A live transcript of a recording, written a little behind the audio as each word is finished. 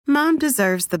Mom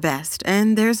deserves the best,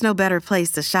 and there's no better place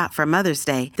to shop for Mother's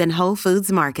Day than Whole Foods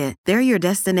Market. They're your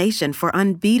destination for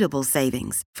unbeatable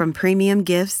savings, from premium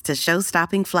gifts to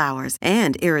show-stopping flowers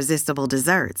and irresistible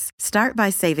desserts. Start by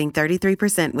saving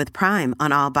 33% with Prime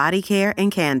on all body care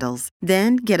and candles.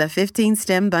 Then get a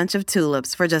 15-stem bunch of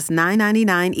tulips for just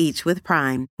 $9.99 each with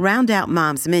Prime. Round out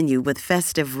Mom's menu with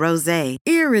festive rosé,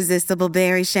 irresistible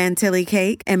berry chantilly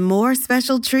cake, and more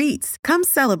special treats. Come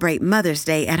celebrate Mother's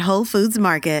Day at Whole Foods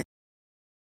Market.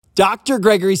 Dr.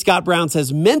 Gregory Scott Brown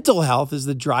says mental health is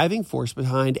the driving force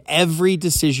behind every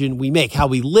decision we make, how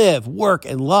we live, work,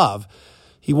 and love.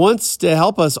 He wants to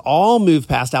help us all move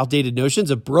past outdated notions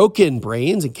of broken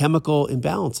brains and chemical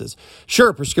imbalances.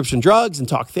 Sure, prescription drugs and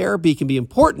talk therapy can be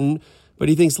important, but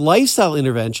he thinks lifestyle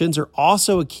interventions are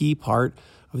also a key part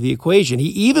of the equation. He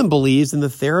even believes in the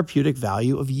therapeutic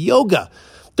value of yoga.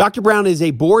 Dr. Brown is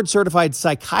a board-certified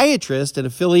psychiatrist and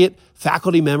affiliate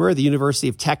faculty member at the University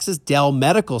of Texas Dell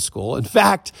Medical School. In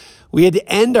fact, we had to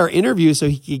end our interview so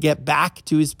he could get back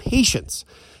to his patients.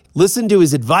 Listen to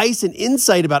his advice and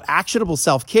insight about actionable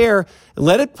self-care and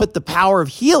let it put the power of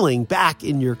healing back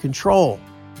in your control.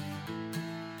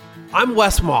 I'm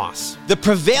Wes Moss. The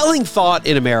prevailing thought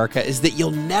in America is that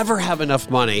you'll never have enough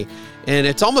money and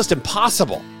it's almost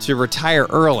impossible to retire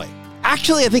early.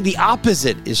 Actually, I think the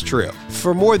opposite is true.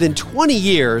 For more than 20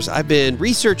 years, I've been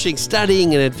researching,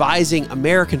 studying, and advising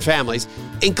American families,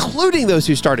 including those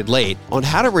who started late, on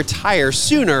how to retire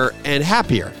sooner and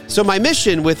happier. So my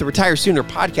mission with the Retire Sooner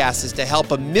podcast is to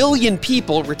help 1 million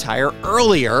people retire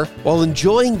earlier while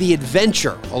enjoying the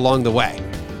adventure along the way.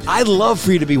 I'd love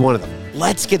for you to be one of them.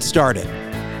 Let's get started.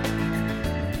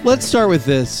 Let's start with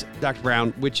this, Dr.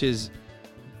 Brown, which is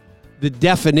the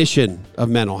definition of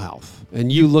mental health. And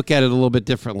you look at it a little bit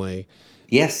differently.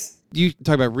 Yes. You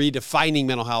talk about redefining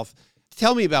mental health.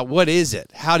 Tell me about what is it?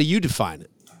 How do you define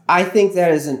it? I think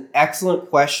that is an excellent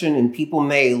question, and people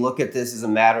may look at this as a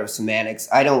matter of semantics.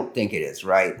 I don't think it is,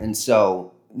 right? And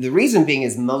so the reason being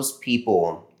is most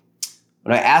people,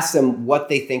 when I ask them what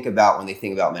they think about when they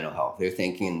think about mental health, they're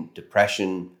thinking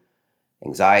depression,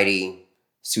 anxiety,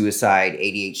 suicide,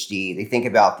 ADHD. They think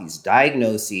about these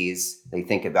diagnoses. They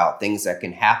think about things that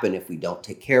can happen if we don't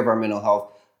take care of our mental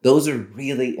health. Those are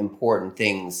really important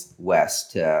things, Wes,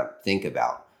 to think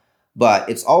about. But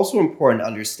it's also important to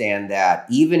understand that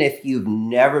even if you've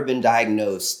never been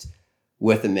diagnosed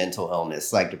with a mental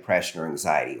illness like depression or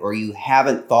anxiety, or you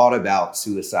haven't thought about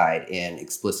suicide in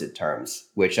explicit terms,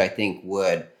 which I think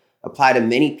would apply to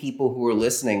many people who are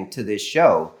listening to this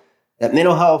show, that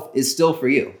mental health is still for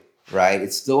you. Right?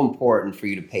 It's still important for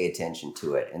you to pay attention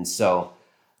to it. And so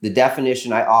the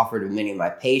definition I offer to many of my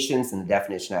patients and the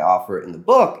definition I offer in the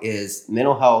book is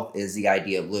mental health is the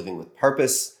idea of living with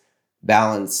purpose,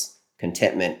 balance,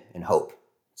 contentment, and hope.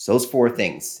 It's those 4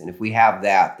 things. And if we have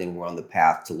that, then we're on the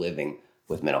path to living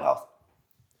with mental health.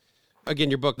 Again,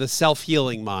 your book, The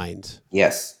Self-Healing Mind.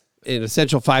 Yes. An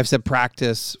essential 5-step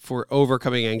practice for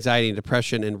overcoming anxiety and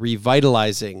depression and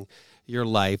revitalizing your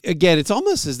life. Again, it's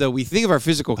almost as though we think of our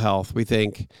physical health. We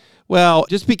think, well,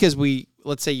 just because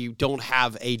let's say you don't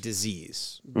have a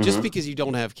disease, just because you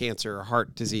don't have cancer or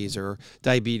heart disease or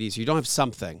diabetes, you don't have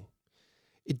something,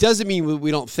 it doesn't mean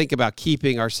we don't think about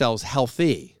keeping ourselves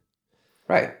healthy.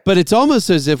 Right. But it's almost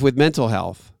as if with mental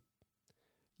health,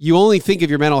 you only think of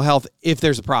your mental health if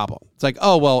there's a problem. It's like,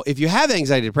 oh, well, if you have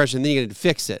anxiety, depression, then you need to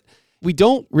fix it. We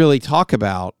don't really talk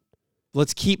about,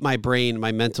 let's keep my brain,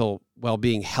 my mental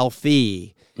well-being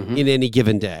healthy in any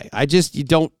given day. You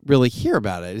don't really hear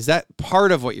about it. Is that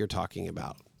part of what you're talking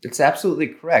about? It's absolutely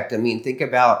correct. I mean, think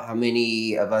about how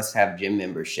many of us have gym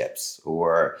memberships,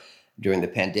 or during the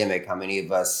pandemic, how many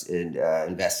of us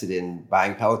invested in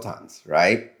buying Pelotons,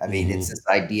 right? I mean, it's this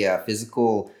idea,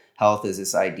 physical health is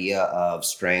this idea of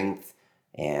strength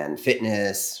and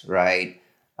fitness, right?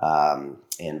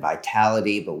 And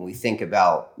vitality. But when we think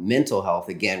about mental health,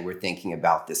 again, we're thinking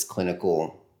about this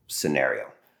clinical scenario.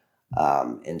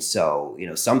 And so,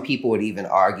 some people would even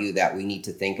argue that we need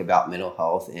to think about mental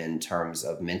health in terms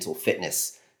of mental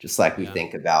fitness, just like we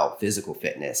think about physical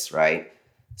fitness, right?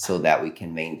 So that we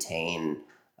can maintain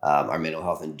our mental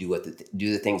health and do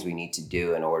the things we need to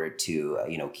do in order to,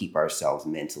 keep ourselves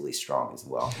mentally strong as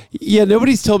well. Yeah,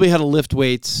 nobody's told me how to lift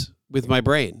weights with my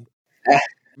brain.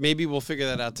 Maybe we'll figure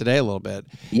that out today a little bit.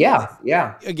 Yeah.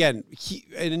 Again,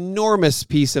 an enormous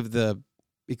piece of the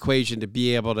equation to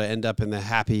be able to end up in the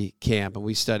happy camp. And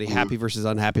we study happy versus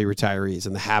unhappy retirees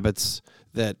and the habits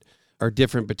that are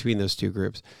different between those two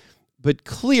groups. But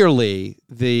clearly,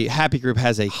 the happy group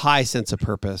has a high sense of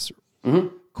purpose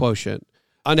quotient.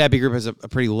 Unhappy group has a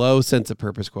pretty low sense of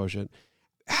purpose quotient.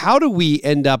 How do we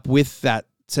end up with that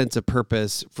sense of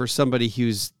purpose for somebody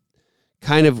who's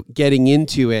kind of getting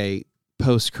into a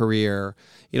post-career.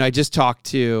 I just talked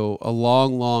to a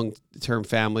long-term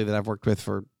family that I've worked with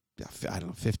for,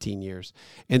 15 years.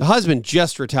 And the husband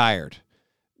just retired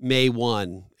May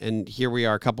 1. And here we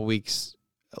are a couple weeks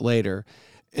later.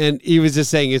 And he was just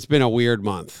saying it's been a weird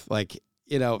month. Like,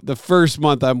 the first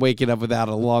month I'm waking up without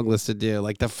a long list to do.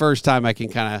 Like the first time I can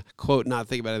kind of quote, not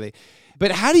think about anything.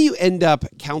 But how do you end up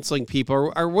counseling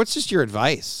people, or what's just your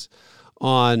advice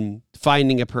on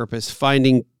finding a purpose,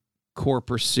 finding core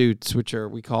pursuits,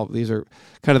 these are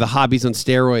kind of the hobbies on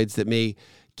steroids that may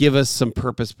give us some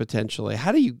purpose potentially?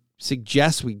 How do you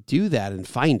suggest we do that and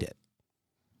find it?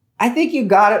 I think you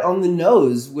got it on the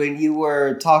nose when you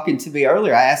were talking to me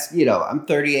earlier. I asked, I'm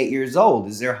 38 years old.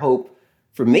 Is there hope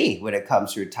for me when it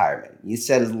comes to retirement? You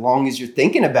said, as long as you're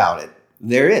thinking about it,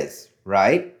 there is,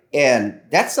 right? And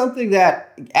that's something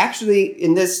that actually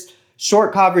in this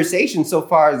short conversation so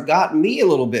far has gotten me a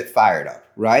little bit fired up,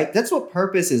 right? That's what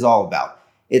purpose is all about.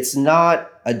 It's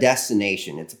not a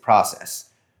destination, it's a process,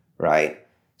 right?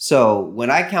 So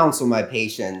when I counsel my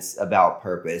patients about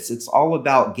purpose, it's all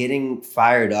about getting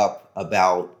fired up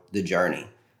about the journey,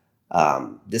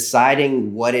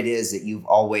 deciding what it is that you've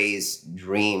always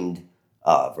dreamed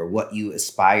of or what you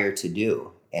aspire to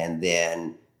do, and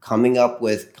then coming up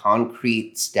with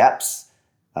concrete steps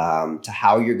to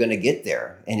how you're going to get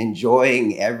there, and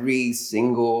enjoying every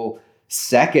single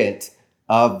second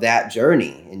of that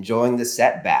journey, enjoying the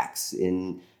setbacks,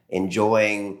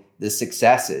 enjoying the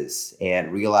successes,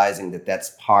 and realizing that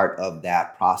that's part of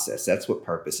that process. That's what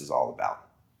purpose is all about.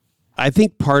 I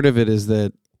think part of it is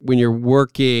that when you're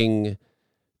working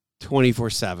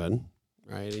 24/7,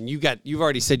 right? And you've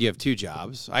already said you have 2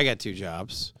 jobs. I got 2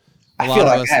 jobs. I feel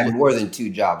like I have more than 2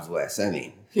 jobs, Wes. I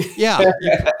mean, yeah,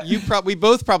 we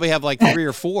both probably have like 3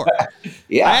 or 4.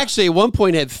 Yeah. I actually at one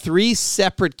point had 3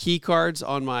 separate key cards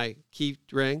on my key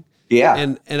ring.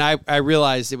 Yeah. And I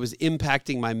realized it was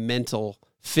impacting my mental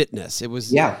fitness. It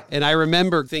was, yeah. And I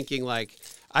remember thinking like,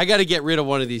 I got to get rid of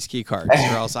one of these key cards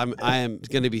or else I am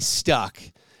going to be stuck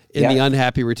in the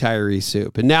unhappy retiree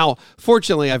soup. And now,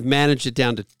 fortunately, I've managed it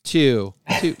down to 2.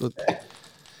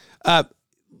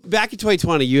 Back in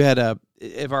 2020, you had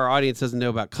if our audience doesn't know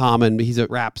about Common, he's a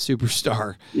rap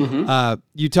superstar. Mm-hmm.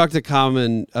 You talked to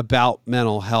Common about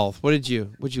mental health. What'd you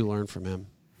learn from him?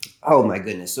 Oh my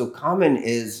goodness. So Common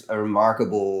is a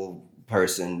remarkable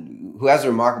person who has a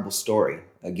remarkable story.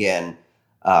 Again,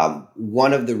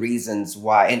 one of the reasons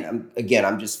why, and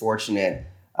I'm just fortunate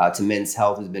to Men's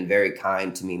Health has been very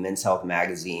kind to me, Men's Health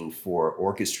magazine, for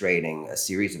orchestrating a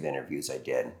series of interviews I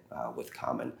did with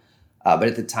Common. But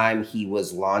at the time, he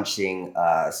was launching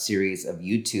a series of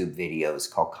YouTube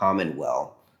videos called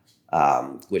Commonwell,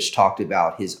 which talked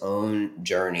about his own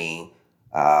journey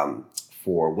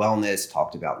for wellness,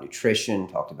 talked about nutrition,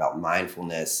 talked about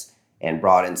mindfulness, and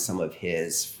brought in some of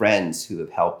his friends who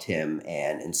have helped him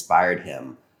and inspired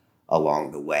him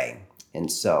along the way.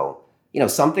 And so,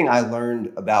 something I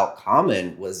learned about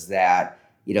Common was that,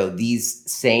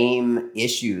 these same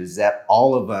issues that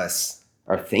all of us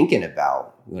are thinking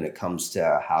about when it comes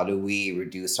to how do we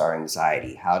reduce our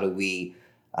anxiety, how do we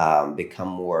become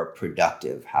more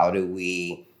productive, how do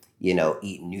we,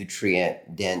 eat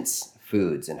nutrient-dense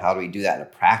foods, and how do we do that in a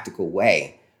practical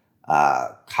way?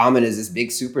 Common is this big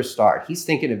superstar. He's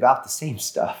thinking about the same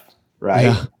stuff, right?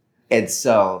 Yeah. And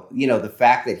so, the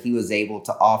fact that he was able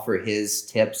to offer his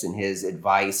tips and his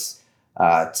advice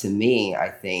to me, I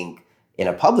think, in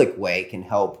a public way can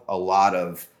help a lot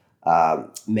of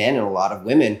men and a lot of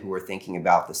women who are thinking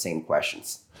about the same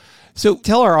questions. So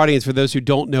tell our audience, for those who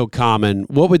don't know Common,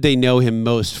 what would they know him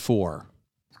most for?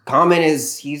 Common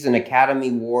he's an Academy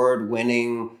Award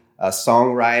winning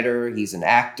songwriter. He's an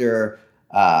actor.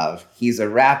 He's a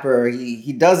rapper.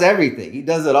 He does everything. He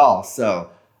does it all. So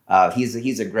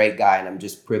he's a great guy, and I'm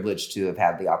just privileged to have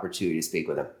had the opportunity to speak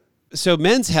with him. So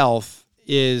Men's Health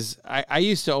is, I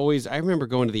used to always, I remember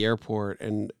going to the airport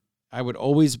and I would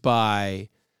always buy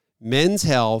Men's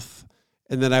Health,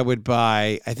 and then I would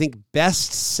buy, I think,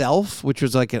 Best Self, which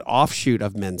was like an offshoot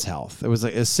of Men's Health. It was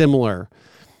like a similar,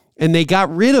 and they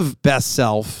got rid of Best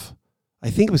Self. I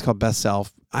think it was called Best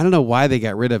Self. I don't know why they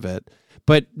got rid of it,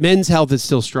 but Men's Health is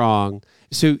still strong.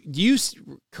 So do you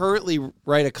currently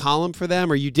write a column for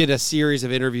them, or you did a series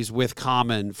of interviews with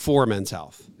Common for Men's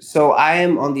Health? So I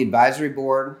am on the advisory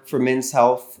board for Men's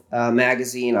Health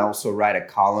magazine. I also write a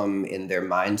column in their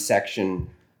Mind section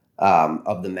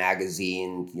of the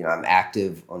magazine. I'm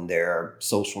active on their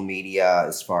social media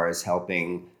as far as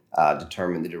helping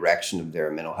determine the direction of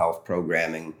their mental health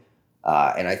programming.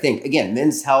 And I think, again,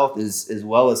 Men's Health is, as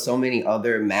well as so many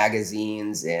other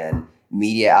magazines and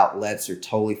media outlets are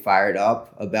totally fired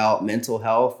up about mental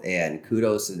health, and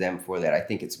kudos to them for that. I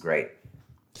think it's great.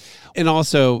 And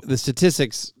also the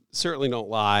statistics certainly don't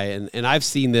lie. And I've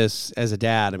seen this as a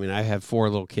dad. I mean, I have 4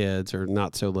 little kids, or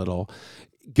not so little,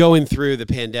 going through the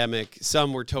pandemic.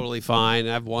 Some were totally fine.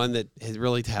 I have one that has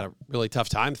really had a really tough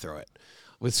time through it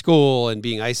with school and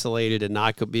being isolated and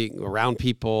not being around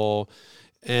people.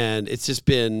 And it's just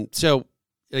been so,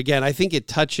 again, I think it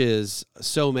touches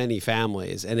so many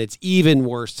families, and it's even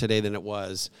worse today than it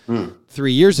was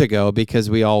 3 years ago, because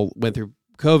we all went through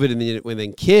COVID, and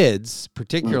then kids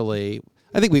particularly,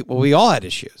 I think we all had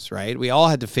issues, right? We all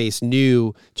had to face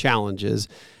new challenges.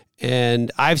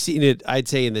 And I've seen it, I'd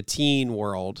say, in the teen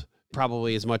world,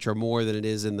 probably as much or more than it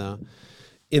is in the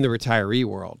retiree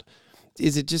world.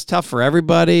 Is it just tough for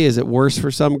everybody? Is it worse for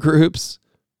some groups?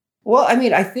 Well, I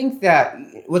mean, I think that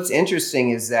what's interesting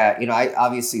is that, I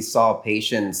obviously saw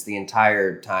patients the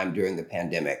entire time during the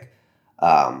pandemic.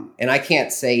 And I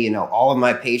can't say, all of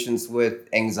my patients with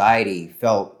anxiety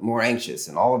felt more anxious,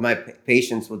 and all of my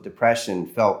patients with depression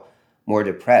felt more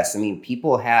depressed. I mean,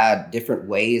 people had different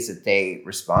ways that they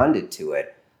responded to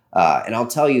it. And I'll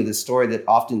tell you, the story that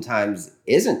oftentimes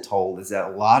isn't told is that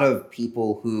a lot of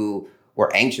people who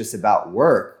were anxious about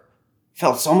work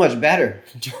felt so much better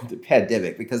during the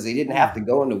pandemic because they didn't have to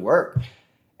go into work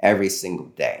every single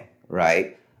day,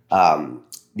 right?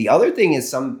 The other thing is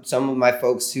some of my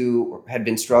folks who had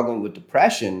been struggling with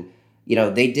depression,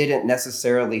 they didn't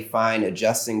necessarily find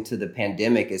adjusting to the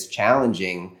pandemic as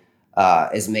challenging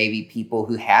as maybe people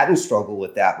who hadn't struggled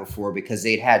with that before, because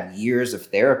they'd had years of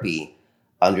therapy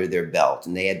under their belt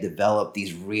and they had developed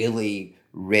these really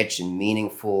rich and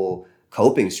meaningful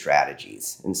coping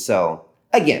strategies. And so,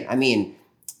 again, I mean,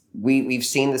 we've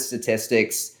seen the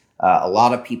statistics. A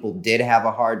lot of people did have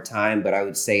a hard time, but I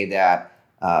would say that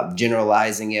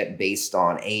generalizing it based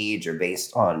on age or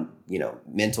based on,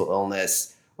 mental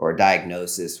illness or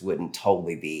diagnosis wouldn't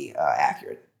totally be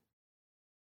accurate.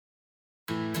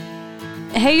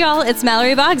 Hey, y'all, it's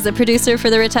Mallory Boggs, the producer for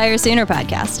the Retire Sooner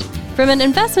podcast. From an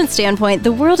investment standpoint,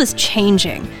 the world is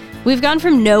changing. We've gone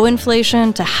from no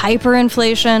inflation to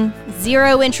hyperinflation,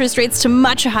 zero interest rates to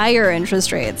much higher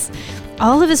interest rates.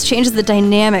 All of this changes the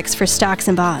dynamics for stocks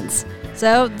and bonds.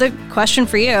 So the question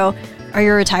for you, are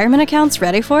your retirement accounts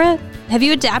ready for it? Have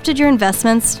you adapted your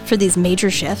investments for these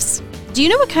major shifts? Do you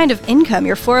know what kind of income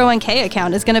your 401k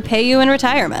account is going to pay you in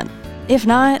retirement? If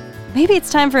not, maybe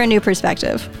it's time for a new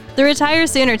perspective. The Retire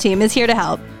Sooner team is here to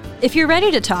help. If you're ready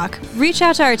to talk, reach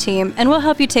out to our team and we'll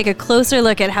help you take a closer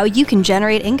look at how you can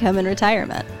generate income in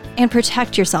retirement and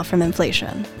protect yourself from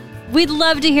inflation. We'd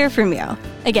love to hear from you.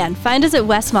 Again, find us at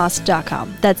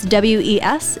wesmoss.com. That's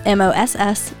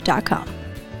WESMOSS.com.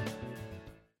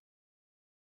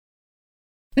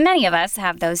 Many of us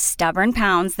have those stubborn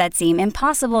pounds that seem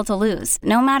impossible to lose,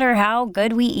 no matter how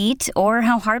good we eat or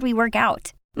how hard we work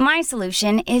out. My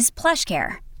solution is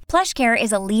PlushCare. PlushCare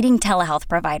is a leading telehealth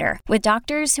provider with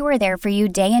doctors who are there for you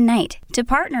day and night to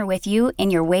partner with you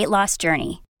in your weight loss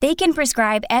journey. They can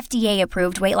prescribe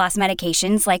FDA-approved weight loss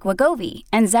medications like Wegovy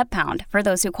and Zepbound for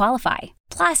those who qualify.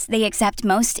 Plus, they accept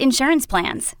most insurance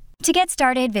plans. To get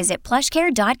started, visit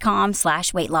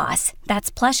plushcare.com/weightloss.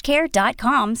 That's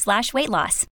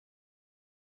plushcare.com/weightloss.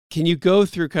 Can you go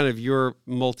through kind of your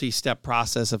multi-step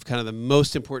process of kind of the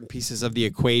most important pieces of the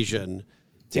equation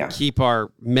to keep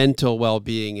our mental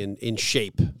well-being in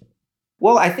shape?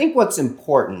 Well, I think what's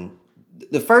important,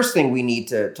 the first thing we need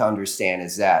to understand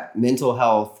is that mental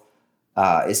health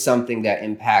is something that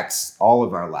impacts all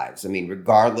of our lives. I mean,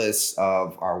 regardless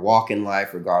of our walk in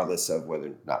life, regardless of whether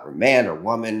or not we're man or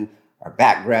woman, our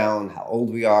background, how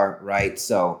old we are, right?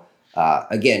 So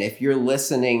again, if you're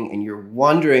listening and you're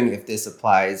wondering if this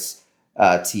applies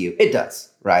to you, it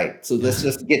does, right? So let's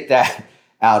just get that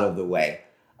out of the way.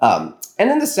 And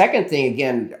then the second thing,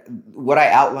 again, what I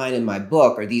outline in my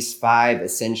book are these 5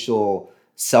 essential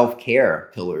self-care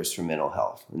pillars for mental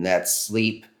health. And that's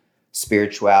sleep,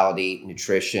 spirituality,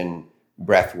 nutrition,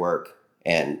 breath work,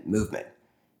 and movement.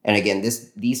 And again,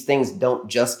 these things don't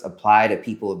just apply to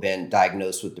people who have been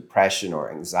diagnosed with depression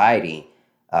or anxiety.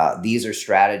 These are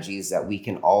strategies that we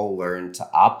can all learn to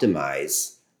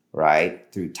optimize,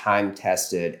 right, through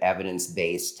time-tested,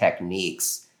 evidence-based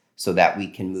techniques so that we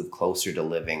can move closer to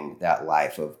living that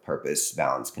life of purpose,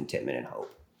 balance, contentment, and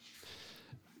hope.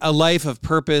 A life of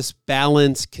purpose,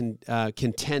 balance,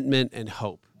 contentment, and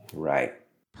hope. Right.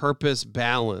 Purpose,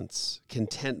 balance,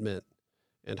 contentment,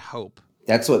 and hope.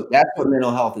 That's what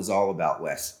mental health is all about,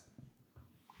 Wes.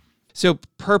 So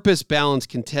purpose, balance,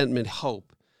 contentment,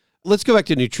 hope. Let's go back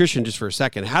to nutrition just for a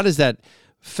second. How does that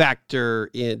factor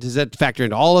in? Does that factor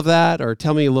into all of that? Or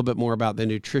tell me a little bit more about the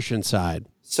nutrition side.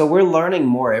 So we're learning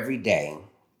more every day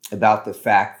about the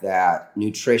fact that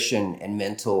nutrition and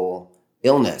mental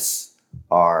illness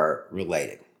are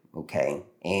related, okay?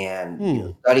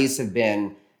 And studies have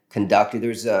been conducted.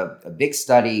 There's a big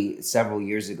study several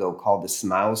years ago called the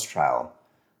SMILES trial,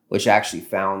 which actually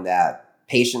found that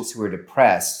patients who were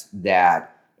depressed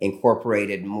that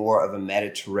incorporated more of a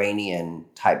Mediterranean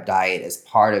type diet as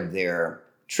part of their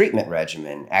treatment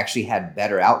regimen actually had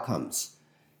better outcomes.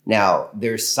 Now,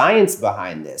 there's science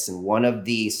behind this, and one of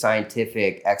the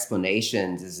scientific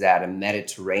explanations is that a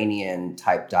Mediterranean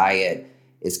type diet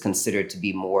is considered to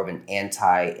be more of an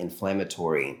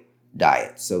anti-inflammatory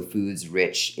diet. So foods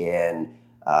rich in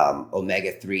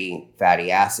omega-3 fatty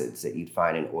acids that you'd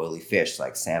find in oily fish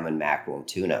like salmon, mackerel, and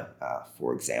tuna,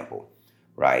 for example,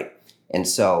 right? And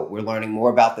so we're learning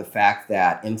more about the fact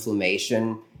that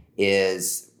inflammation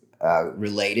is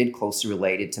closely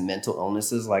related to mental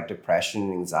illnesses like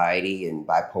depression, anxiety, and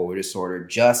bipolar disorder,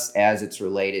 just as it's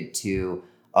related to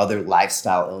other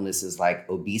lifestyle illnesses like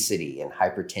obesity and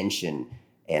hypertension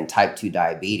and type 2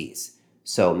 diabetes.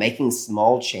 So making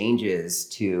small changes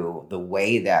to the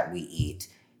way that we eat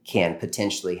can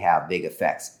potentially have big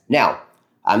effects. Now,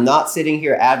 I'm not sitting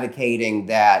here advocating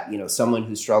that, someone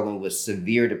who's struggling with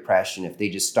severe depression, if they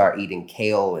just start eating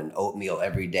kale and oatmeal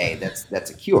every day,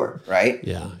 that's a cure, right?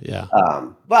 Yeah.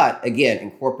 But again,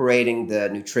 incorporating the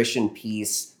nutrition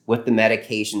piece with the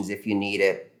medications if you need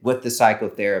it, with the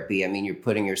psychotherapy, you're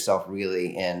putting yourself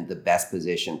really in the best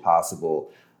position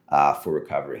possible for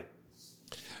recovery.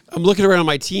 I'm looking around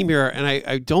my team here, and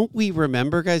I don't we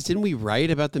remember, guys, didn't we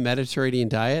write about the Mediterranean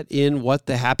diet in What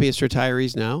the Happiest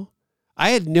Retirees Know?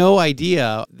 I had no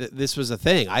idea that this was a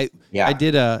thing. I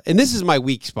did and this is my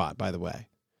weak spot, by the way,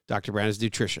 Dr. Brown, is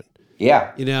nutrition.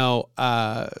 Yeah.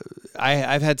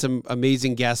 I've had some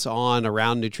amazing guests on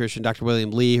around nutrition. Dr. William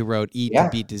Lee, who wrote Eat to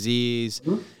Beat Disease.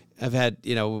 Mm-hmm. I've had,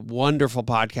 wonderful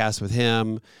podcasts with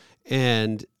him.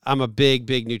 And I'm a big,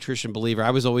 big nutrition believer. I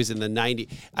was always in the 90.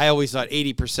 I always thought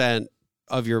 80%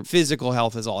 of your physical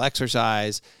health is all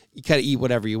exercise. You kind of eat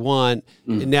whatever you want.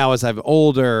 And now as I'm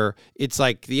older, it's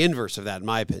like the inverse of that, in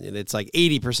my opinion. It's like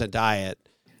 80% diet.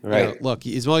 Right. Look,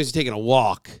 as long as you're taking a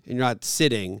walk and you're not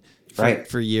sitting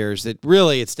for years,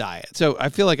 it's diet. So I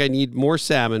feel like I need more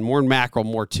salmon, more mackerel,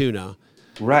 more tuna.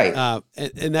 Right.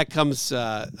 And that comes,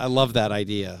 I love that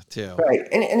idea too. Right.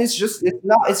 And it's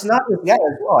not just that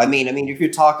as well. If you're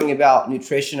talking about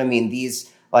nutrition, these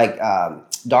like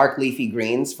dark leafy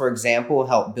greens, for example,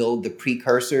 help build the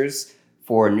precursors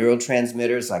for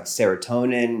neurotransmitters like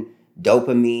serotonin,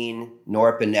 dopamine,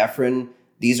 norepinephrine.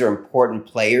 These are important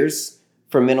players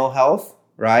for mental health,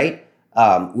 right?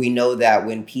 We know that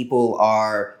when people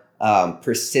are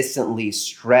persistently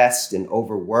stressed and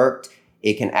overworked,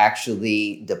 it can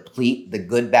actually deplete the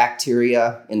good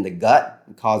bacteria in the gut.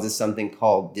 It causes something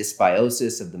called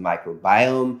dysbiosis of the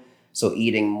microbiome. So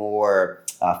eating more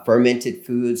fermented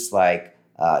foods like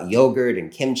yogurt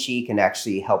and kimchi can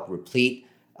actually help replete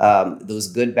those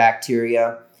good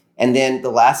bacteria. And then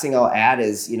the last thing I'll add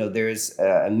is, there's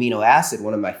amino acid.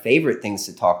 One of my favorite things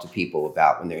to talk to people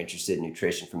about when they're interested in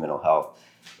nutrition for mental health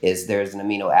is there's an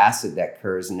amino acid that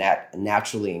occurs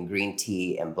naturally in green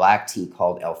tea and black tea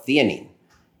called L-theanine.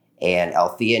 And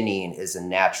L-theanine is a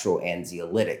natural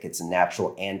anxiolytic. It's a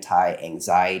natural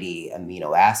anti-anxiety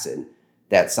amino acid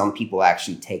that some people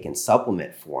actually take in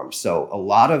supplement form. So a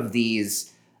lot of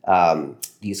these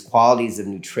qualities of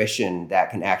nutrition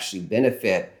that can actually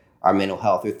benefit our mental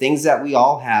health are things that we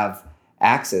all have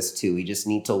access to. We just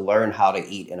need to learn how to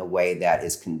eat in a way that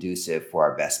is conducive for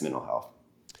our best mental health.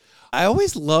 I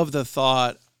always love the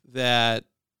thought that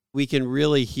we can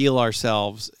really heal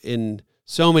ourselves in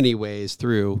so many ways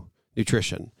through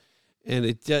nutrition, and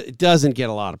it doesn't get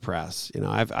a lot of press.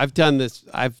 I've done this.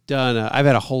 I've had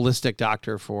a holistic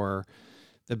doctor for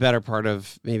the better part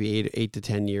of maybe 8 to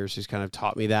 10 years, who's kind of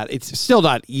taught me that. It's still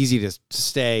not easy to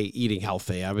stay eating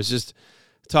healthy. I was just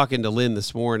talking to Lynn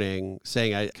this morning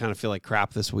saying I kind of feel like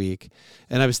crap this week,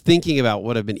 and I was thinking about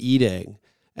what I've been eating.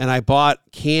 And I bought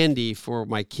candy for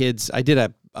my kids. I did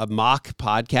a mock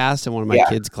podcast in one of my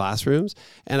kids' classrooms,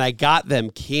 and I got them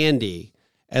candy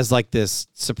as like this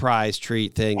surprise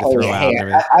treat thing to throw out.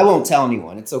 I won't tell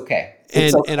anyone. It's okay.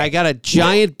 And I got a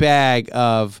giant bag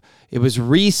of, it was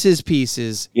Reese's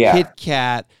Pieces, Kit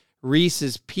Kat,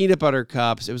 Reese's peanut butter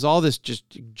cups. It was all this just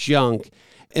junk.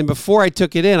 And before I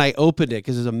took it in, I opened it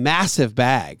because it was a massive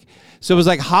bag. So it was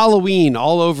like Halloween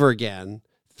all over again.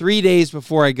 3 days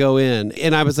before I go in.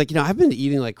 And I was like, I've been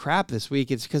eating like crap this week.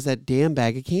 It's because that damn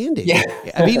bag of candy. Yeah.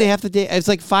 I've eaten half the day. It's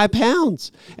like 5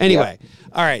 pounds. Anyway,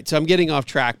 All right. So I'm getting off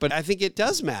track, but I think it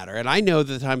does matter. And I know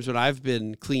the times when I've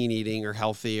been clean eating or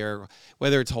healthy, or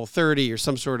whether it's Whole30 or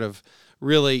some sort of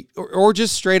really, or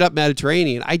just straight up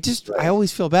Mediterranean, I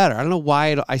always feel better. I don't know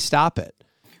why I stop it.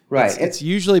 Right. It's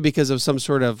usually because of some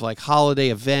sort of like holiday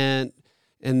event,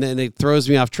 and then it throws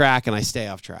me off track and I stay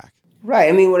off track. Right.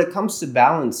 I mean, when it comes to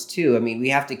balance too, I mean, we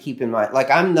have to keep in mind, like,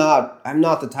 I'm not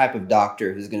the type of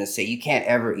doctor who's going to say, you can't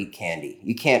ever eat candy.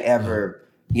 You can't ever,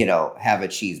 have a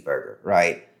cheeseburger.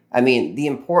 Right. I mean, the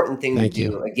important thing to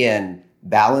do, again,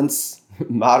 balance,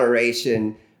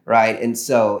 moderation. Right. And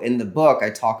so in the book, I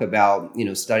talk about,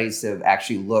 studies have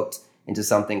actually looked into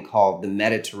something called the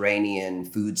Mediterranean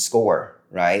food score.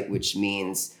 Right. Which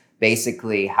means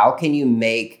basically, how can you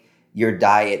make your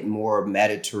diet more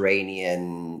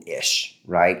Mediterranean-ish,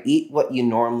 right? Eat what you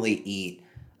normally eat,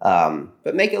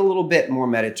 but make it a little bit more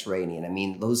Mediterranean. I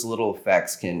mean, those little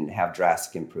effects can have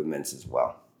drastic improvements as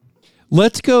well.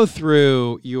 Let's go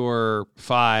through your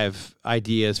 5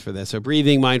 ideas for this. So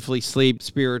breathing, mindfully, sleep,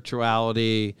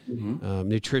 spirituality,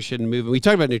 nutrition, movement. We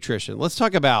talked about nutrition. Let's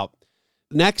talk about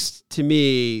next to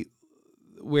me,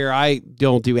 where I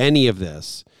don't do any of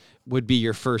this, would be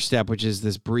your first step, which is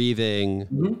this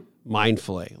breathing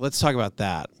mindfully. Let's talk about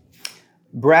that.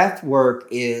 Breath work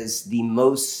is the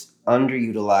most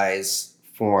underutilized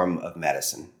form of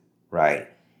medicine, right?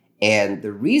 And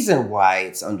the reason why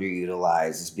it's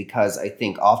underutilized is because I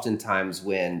think oftentimes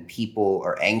when people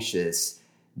are anxious,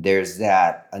 there's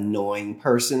that annoying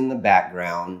person in the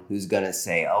background who's going to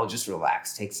say, oh, just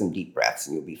relax, take some deep breaths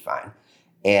and you'll be fine.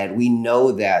 And we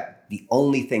know that the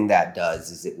only thing that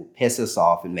does is it will piss us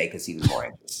off and make us even more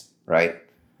anxious, right?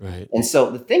 Right. And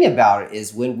so the thing about it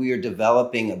is when we are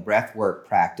developing a breathwork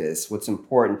practice, what's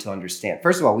important to understand,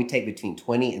 first of all, we take between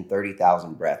 20 and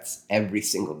 30,000 breaths every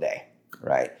single day,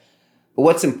 right? But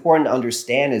what's important to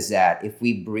understand is that if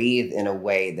we breathe in a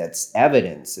way that's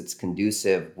evidence, it's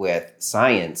conducive with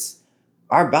science,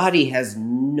 our body has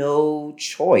no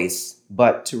choice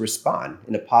but to respond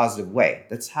in a positive way.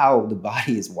 That's how the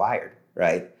body is wired,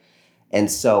 right? And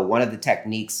so one of the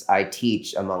techniques I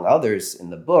teach, among others in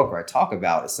the book, or I talk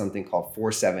about, is something called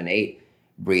 4-7-8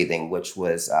 breathing, which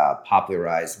was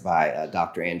popularized by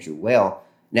Dr. Andrew Weil.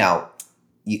 Now,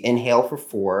 you inhale for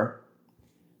 4,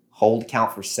 hold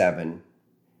count for 7,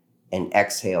 and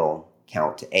exhale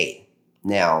count to 8.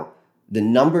 Now, the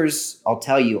numbers, I'll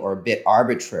tell you, are a bit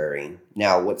arbitrary.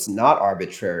 Now, what's not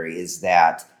arbitrary is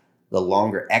that the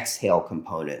longer exhale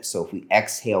component. So if we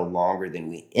exhale longer than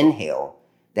we inhale,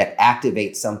 that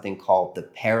activates something called the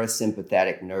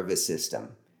parasympathetic nervous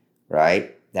system,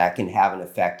 right? That can have an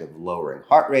effect of lowering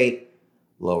heart rate,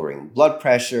 lowering blood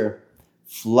pressure,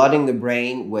 flooding the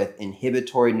brain with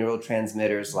inhibitory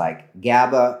neurotransmitters like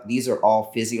GABA. These are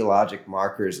all physiologic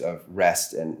markers of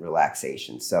rest and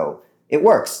relaxation. So it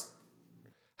works.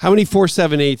 How many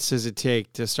 4-7-8s does it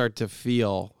take to start to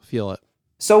feel it?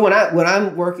 So when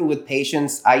I'm working with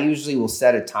patients, I usually will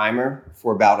set a timer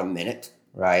for about a minute,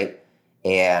 right?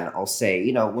 And I'll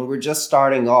say, when we're just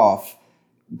starting off,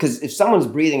 because if someone's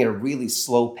breathing at a really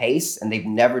slow pace and they've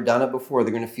never done it before,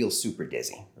 they're going to feel super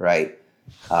dizzy, right?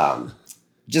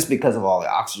 Just because of all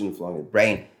the oxygen flowing in the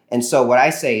brain. And so what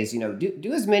I say is,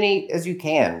 do as many as you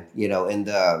can, in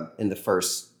the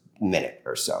first minute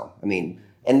or so. I mean,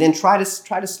 and then try to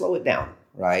slow it down,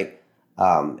 right?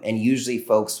 And usually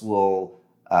folks will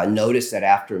notice that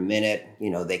after a minute,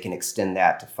 they can extend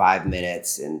that to 5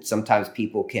 minutes. And sometimes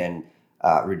people can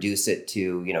reduce it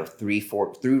to, 3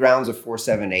 rounds of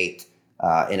 4-7-8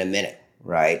 in a minute,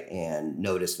 right? And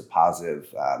notice the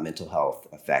positive mental health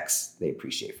effects they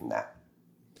appreciate from that.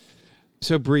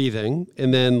 So breathing,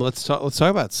 and then let's talk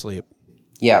about sleep.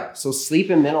 Yeah. So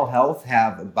sleep and mental health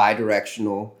have a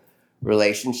bidirectional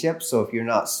relationship. So if you're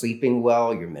not sleeping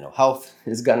well, your mental health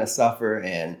is going to suffer.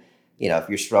 And, if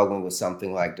you're struggling with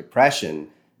something like depression,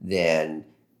 then,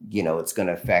 it's going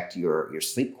to affect your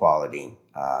sleep quality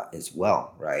as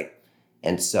well, right?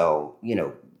 And so,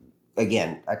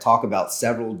 again, I talk about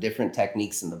several different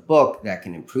techniques in the book that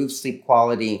can improve sleep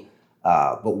quality.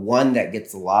 But one that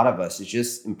gets a lot of us is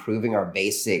just improving our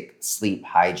basic sleep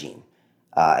hygiene.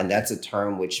 And that's a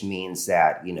term which means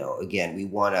that, again, we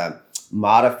want to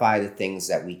modify the things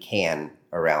that we can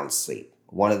around sleep.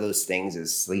 One of those things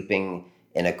is sleeping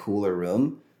in a cooler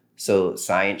room. So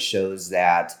science shows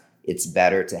that it's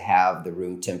better to have the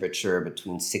room temperature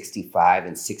between 65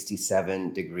 and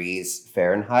 67 degrees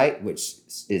Fahrenheit, which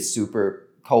is super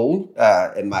cold.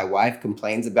 And my wife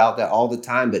complains about that all the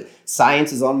time, but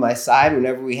science is on my side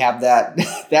whenever we have that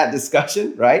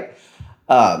discussion, right?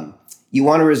 You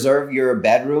want to reserve your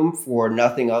bedroom for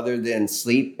nothing other than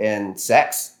sleep and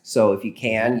sex. So if you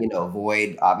can,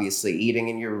 avoid obviously eating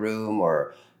in your room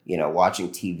or, watching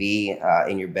TV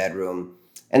in your bedroom,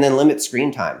 and then limit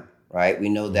screen time, right? We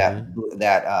know that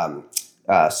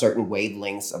certain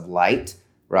wavelengths of light,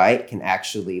 right, can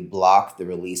actually block the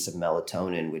release of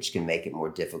melatonin, which can make it more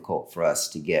difficult for us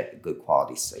to get good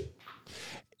quality sleep.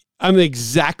 I'm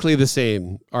exactly the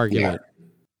same argument.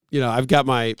 Yeah. I've got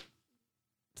my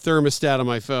thermostat on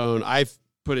my phone. I've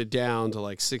put it down to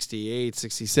like 68,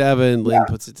 67. Lynn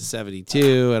puts it to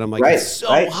 72. And I'm like, it's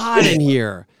so hot in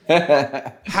here.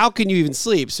 How can you even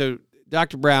sleep? So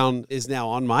Dr. Brown is now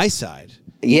on my side.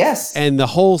 Yes. And the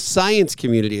whole science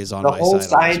community is on my side. The whole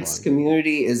science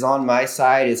community is on my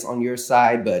side. It's on your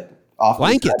side, but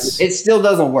blankets. It still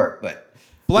doesn't work, but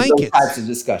blankets. Those types of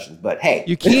discussions. But hey,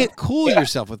 you can't cool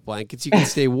yourself with blankets. You can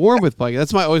stay warm with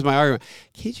blankets. That's always my argument.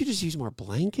 Can't you just use more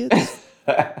blankets?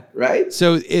 Right.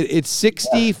 So it's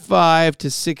 65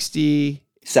 to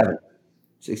 67.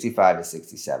 65 to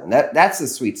 67. That's the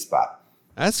sweet spot.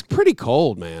 That's pretty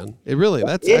cold, man.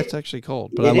 That's actually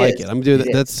cold, but I like it. I'm doing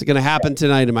that. That's going to happen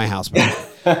tonight in my house.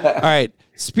 All right.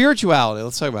 Spirituality.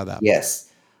 Let's talk about that.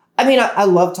 Yes. I mean, I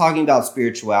love talking about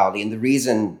spirituality, and the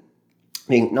reason,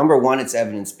 number one, it's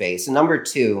evidence-based. And number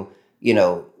two,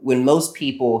 when most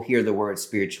people hear the word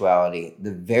spirituality,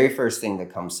 the very first thing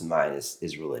that comes to mind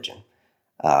is religion.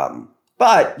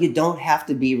 But you don't have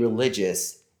to be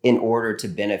religious in order to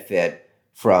benefit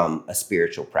from a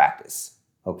spiritual practice.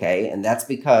 Okay. And that's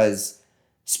because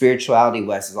spirituality,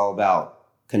 Wes, is all about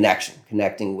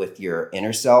connecting with your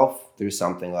inner self through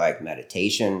something like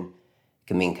meditation. It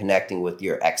can mean connecting with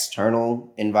your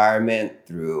external environment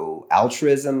through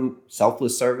altruism,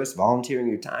 selfless service, volunteering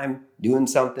your time, doing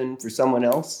something for someone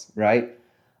else, right?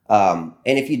 And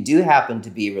if you do happen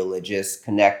to be religious,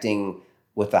 connecting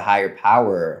with a higher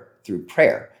power through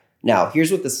prayer. Now,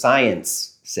 here's what the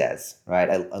science says, right?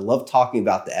 I love talking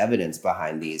about the evidence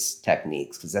behind these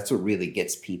techniques because that's what really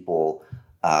gets people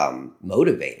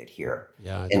motivated here.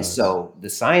 Yeah, and so the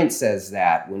science says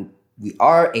that when we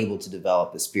are able to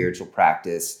develop a spiritual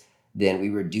practice, then we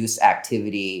reduce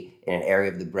activity in an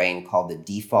area of the brain called the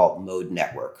default mode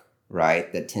network,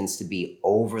 right? That tends to be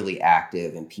overly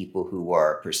active in people who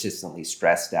are persistently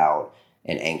stressed out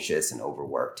and anxious and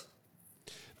overworked.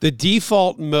 The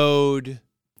default mode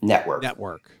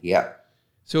network. Yeah.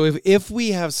 So if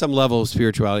we have some level of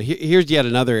spirituality, here's yet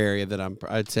another area that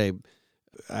I'd say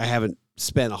I haven't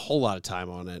spent a whole lot of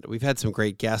time on it. We've had some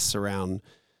great guests around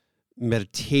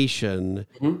meditation,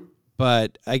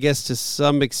 but I guess to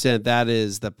some extent that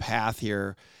is the path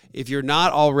here. If you're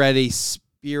not already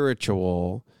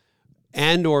spiritual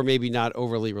and or maybe not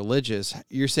overly religious,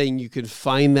 you're saying you can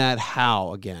find that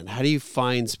how again? How do you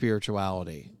find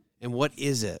spirituality? And what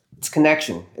is it? It's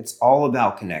connection. It's all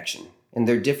about connection. And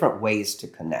there are different ways to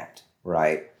connect,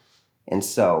 right? And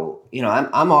so,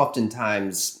 I'm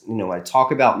oftentimes, when I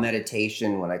talk about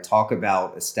meditation, when I talk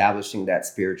about establishing that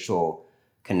spiritual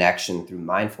connection through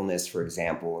mindfulness, for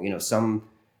example, some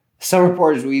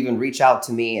reporters will even reach out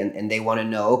to me and they want to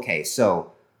know, okay,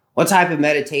 so what type of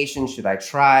meditation should I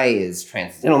try? Is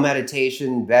transcendental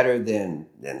meditation better than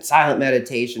silent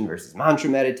meditation versus mantra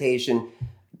meditation?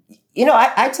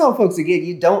 I tell folks again,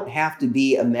 you don't have to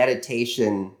be a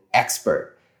meditation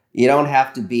expert. You don't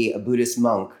have to be a Buddhist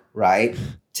monk, right?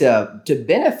 To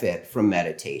benefit from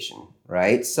meditation,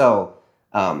 right? So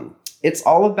it's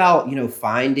all about,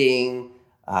 finding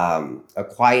a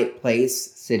quiet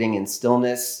place, sitting in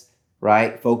stillness,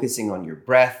 right? Focusing on your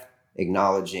breath,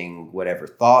 acknowledging whatever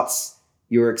thoughts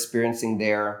you're experiencing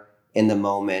there in the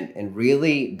moment, and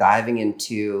really diving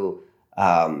into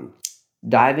an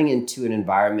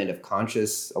environment of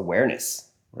conscious awareness,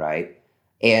 right?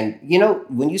 And,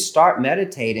 when you start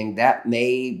meditating, that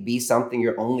may be something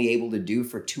you're only able to do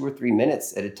for 2 or 3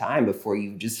 minutes at a time before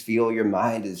you just feel your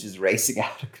mind is just racing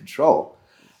out of control.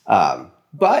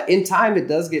 But in time, it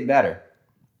does get better.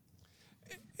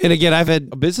 And again, I've had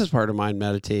a business partner of mine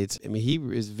meditates. I mean, he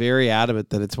is very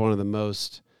adamant that it's one of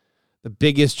the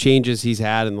biggest changes he's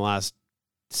had in the last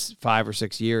 5 or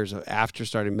 6 years after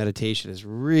starting meditation is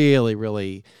really,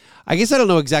 really, I guess I don't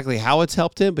know exactly how it's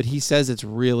helped him, but he says it's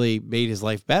really made his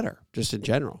life better just in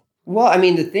general. Well, I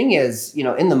mean, the thing is,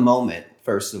 in the moment,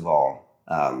 first of all,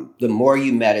 the more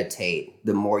you meditate,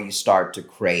 the more you start to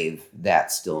crave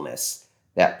that stillness,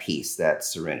 that peace, that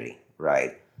serenity,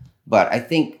 right? But I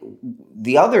think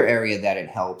the other area that it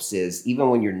helps is even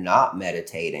when you're not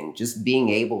meditating, just being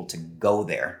able to go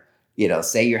there.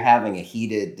 Say you're having a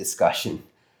heated discussion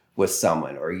with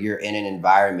someone, or you're in an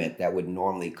environment that would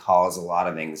normally cause a lot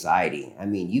of anxiety. I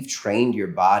mean, you've trained your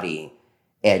body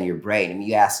and your brain. I mean,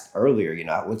 you asked earlier,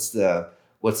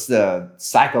 what's the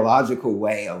psychological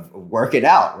way of working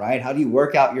out, right? How do you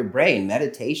work out your brain?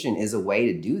 Meditation is a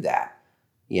way to do that,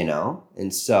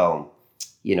 And so,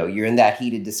 you're in that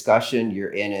heated discussion,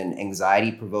 you're in an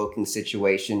anxiety provoking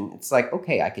situation. It's like,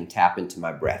 okay, I can tap into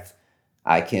my breath.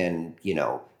 I can,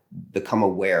 become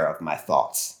aware of my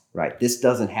thoughts, right? This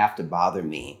doesn't have to bother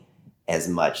me as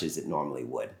much as it normally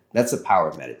would. That's the power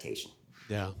of meditation.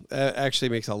 Yeah, that actually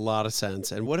makes a lot of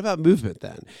sense. And what about movement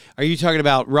then? Are you talking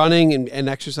about running and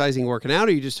exercising, working out?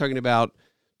 Or are you just talking about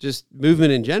just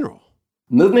movement in general?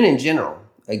 Movement in general.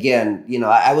 Again,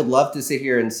 I would love to sit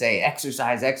here and say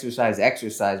exercise, exercise,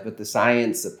 exercise, but the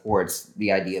science supports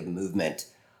the idea of movement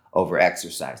over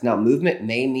exercise. Now, movement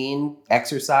may mean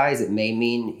exercise. It may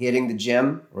mean hitting the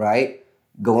gym, right?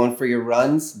 Going for your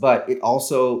runs, but it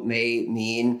also may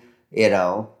mean,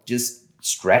 just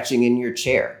stretching in your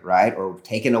chair, right? Or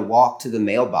taking a walk to the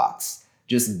mailbox,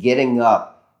 just getting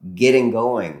up, getting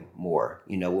going more.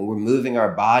 When we're moving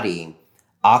our body,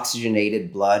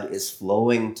 oxygenated blood is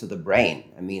flowing to the brain.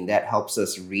 I mean, that helps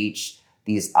us reach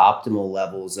these optimal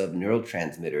levels of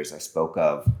neurotransmitters I spoke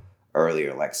of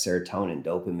earlier, like serotonin,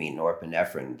 dopamine,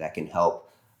 norepinephrine, that can help,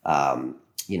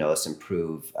 us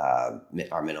improve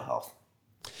our mental health.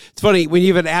 It's funny, when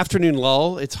you have an afternoon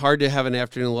lull, it's hard to have an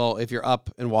afternoon lull if you're up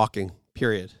and walking,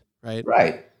 period, right?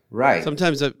 Right.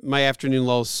 Sometimes my afternoon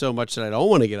lull is so much that I don't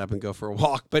want to get up and go for a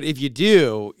walk. But if you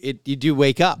do, you do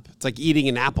wake up. It's like eating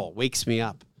an apple, wakes me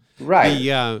up. Right.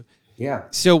 Yeah.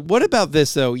 So what about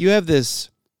this, though? You have the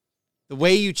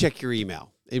way you check your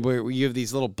email, where you have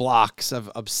these little blocks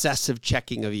of obsessive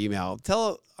checking of email.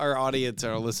 Tell our audience,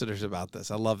 our listeners about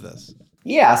this. I love this.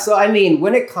 Yeah. So,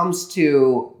 when it comes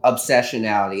to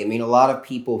obsessionality, a lot of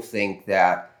people think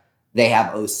that they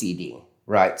have OCD,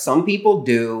 right? Some people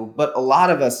do, but a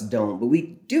lot of us don't. But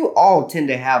we do all tend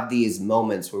to have these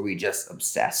moments where we just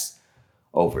obsess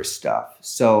over stuff.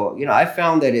 So, I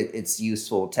found that it's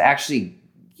useful to actually,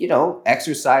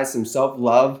 exercise some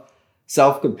self-love,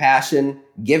 self-compassion,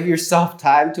 give yourself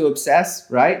time to obsess,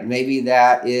 right? Maybe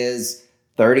that is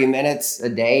 30 minutes a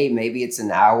day. Maybe it's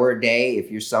an hour a day. If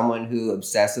you're someone who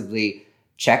obsessively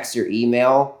checks your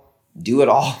email, do it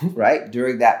all, right?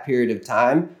 During that period of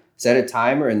time, set a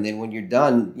timer. And then when you're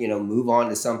done, move on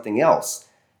to something else.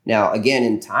 Now, again,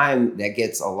 in time, that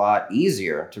gets a lot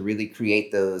easier to really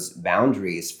create those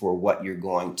boundaries for what you're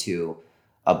going to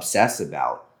obsess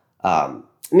about.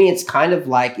 It's kind of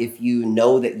like if you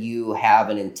know that you have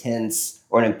an intense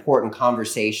or an important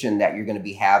conversation that you're going to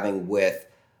be having with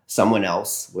someone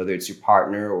else, whether it's your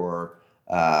partner or,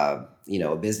 a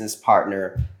business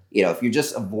partner. If you're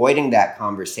just avoiding that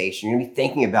conversation, you're going to be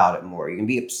thinking about it more. You're going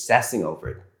to be obsessing over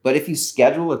it. But if you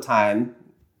schedule a time,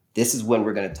 this is when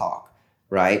we're going to talk,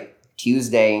 right?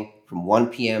 Tuesday from 1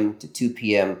 p.m. to 2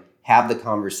 p.m., have the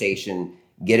conversation,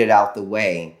 get it out the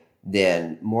way,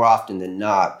 then more often than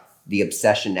not, the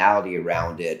obsessionality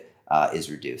around it is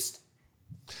reduced.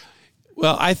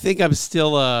 Well, I think I'm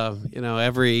still,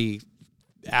 every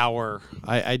hour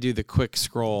I do the quick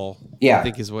scroll. Yeah. I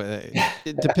think is what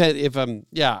it depends if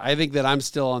I think that I'm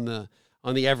still on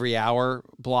the every hour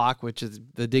block, which is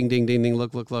the ding, ding, ding, ding,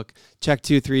 look, check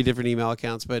 2-3 different email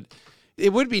accounts. But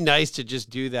it would be nice to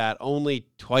just do that only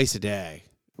twice a day.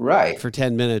 Right. For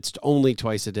 10 minutes, only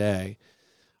twice a day.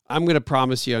 I'm going to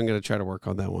promise you I'm going to try to work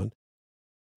on that one.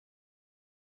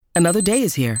 Another day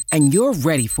is here, and you're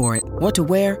ready for it. What to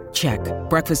wear? Check.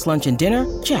 Breakfast, lunch, and dinner?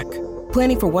 Check.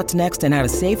 Planning for what's next and how to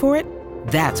save for it?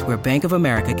 That's where Bank of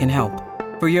America can help.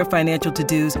 For your financial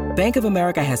to-dos, Bank of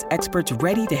America has experts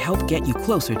ready to help get you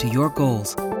closer to your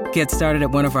goals. Get started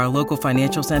at one of our local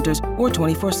financial centers or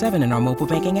 24/7 in our mobile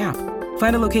banking app.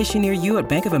 Find a location near you at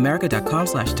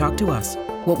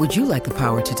bankofamerica.com/talktous. What would you like the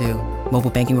power to do?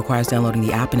 Mobile banking requires downloading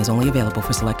the app and is only available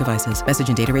for select devices. Message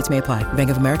and data rates may apply.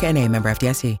 Bank of America N.A., member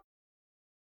FDIC.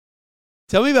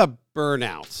 Tell me about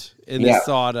burnout and the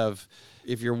thought of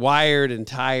if you're wired and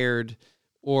tired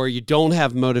or you don't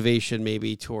have motivation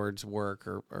maybe towards work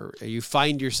or you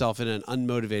find yourself in an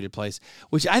unmotivated place,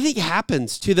 which I think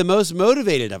happens to the most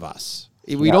motivated of us.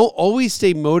 We don't always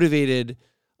stay motivated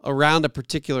around a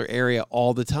particular area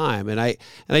all the time. And I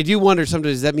do wonder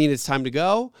sometimes, does that mean it's time to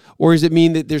go? Or does it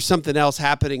mean that there's something else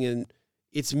happening and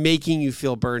it's making you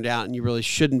feel burned out and you really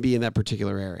shouldn't be in that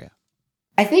particular area?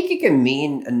 I think it can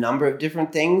mean a number of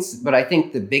different things, but I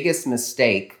think the biggest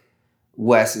mistake,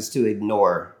 Wes, is to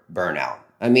ignore burnout.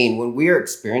 When we're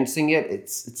experiencing it,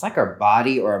 it's like our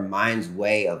body or our mind's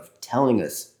way of telling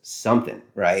us something,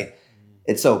 right?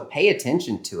 And so pay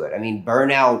attention to it.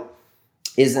 Burnout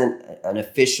isn't an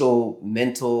official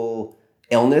mental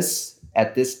illness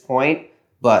at this point,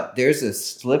 But there's a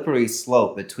slippery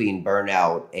slope between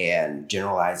burnout and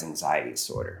generalized anxiety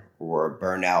disorder, or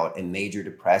burnout and major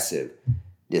depressive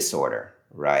disorder,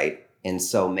 right? And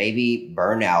so maybe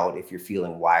burnout, if you're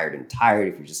feeling wired and tired,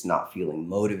 if you're just not feeling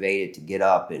motivated to get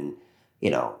up and,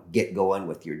 get going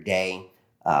with your day,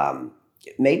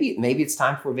 maybe it's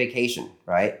time for a vacation,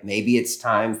 right? Maybe it's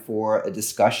time for a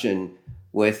discussion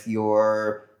with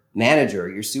your manager,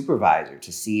 your supervisor,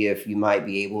 to see if you might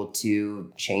be able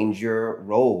to change your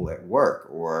role at work,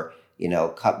 or,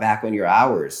 cut back on your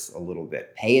hours a little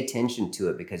bit. Pay attention to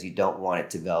it, because you don't want it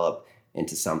to develop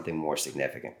into something more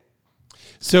significant.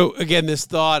 So again, this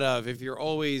thought of, if you're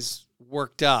always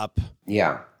worked up,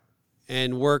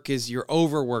 and work is, you're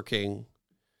overworking,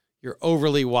 you're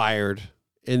overly wired,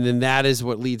 and then that is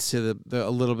what leads to the a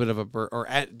little bit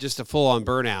of just a full-on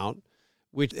burnout,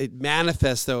 which it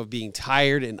manifests, though, of being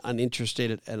tired and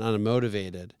uninterested and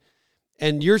unmotivated.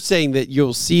 And you're saying that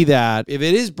you'll see that if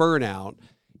it is burnout,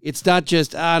 it's not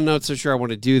just, I'm not so sure I want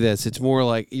to do this. It's more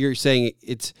like you're saying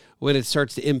it's when it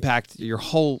starts to impact your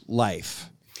whole life.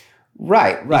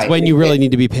 Right. It's when you really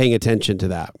need to be paying attention to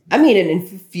that. I mean, and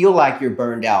if you feel like you're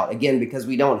burned out, again, because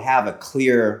we don't have a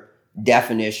clear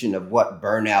definition of what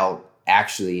burnout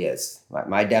actually is. Like,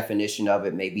 my definition of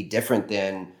it may be different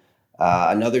than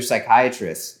another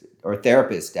psychiatrist or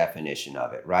therapist definition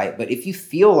of it, right? But if you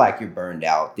feel like you're burned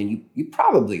out, then you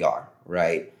probably are,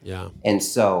 right? Yeah. And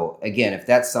so, again, if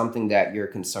that's something that you're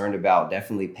concerned about,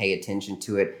 definitely pay attention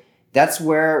to it. That's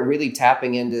where really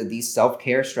tapping into these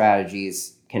self-care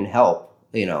strategies can help,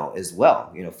 as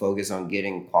well. Focus on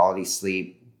getting quality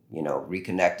sleep,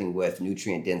 reconnecting with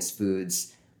nutrient-dense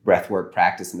foods, breathwork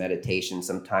practice, meditation.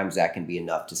 Sometimes that can be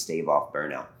enough to stave off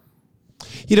burnout.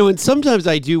 And sometimes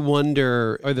I do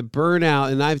wonder, or the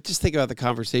burnout, and I just think about the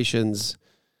conversations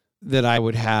that I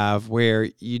would have where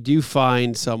you do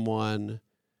find someone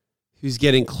who's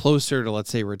getting closer to, let's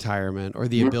say, retirement, or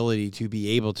the ability to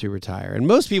be able to retire. And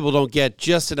most people don't get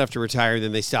just enough to retire,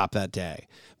 then they stop that day.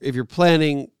 If you're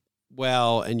planning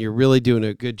well and you're really doing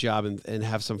a good job and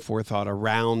have some forethought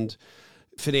around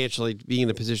financially being in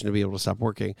a position to be able to stop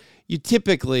working, you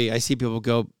typically, I see people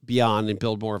go beyond and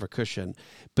build more of a cushion.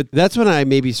 But that's when I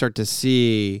maybe start to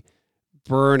see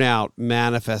burnout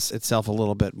manifests itself a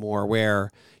little bit more, where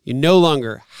you no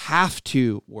longer have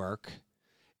to work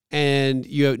and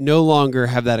you no longer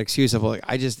have that excuse of, like,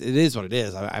 it is what it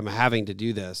is. I'm having to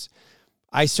do this.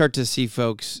 I start to see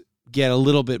folks get a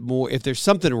little bit more, if there's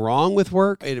something wrong with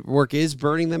work, and work is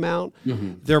burning them out,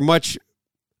 they're much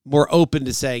more open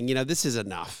to saying, this is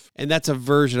enough. And that's a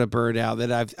version of burnout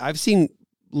that I've seen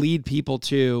lead people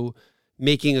to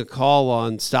making a call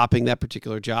on stopping that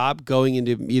particular job, going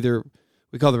into either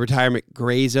we call the retirement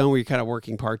gray zone, where you're kind of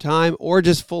working part-time, or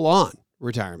just full-on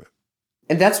retirement.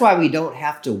 And that's why we don't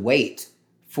have to wait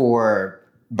for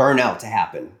burnout to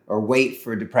happen, or wait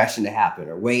for depression to happen,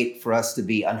 or wait for us to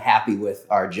be unhappy with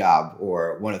our job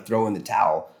or want to throw in the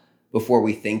towel before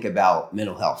we think about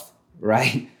mental health,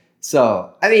 right?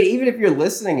 So, even if you're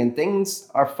listening and things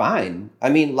are fine,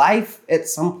 life at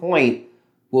some point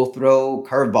will throw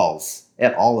curveballs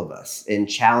at all of us and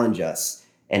challenge us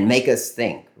and make us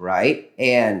think, right?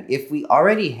 And if we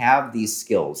already have these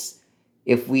skills,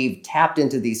 if we've tapped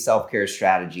into these self-care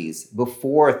strategies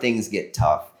before things get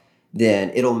tough,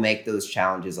 then it'll make those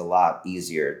challenges a lot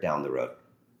easier down the road.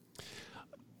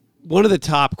 One of the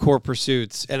top core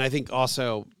pursuits, and I think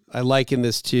also I liken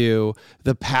this to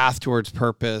the path towards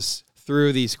purpose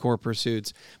through these core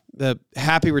pursuits. The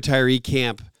Happy Retiree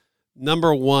Camp,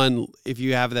 number one, if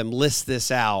you have them list this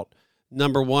out,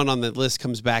 number one on the list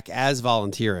comes back as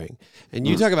volunteering. And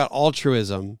you talk about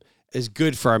altruism is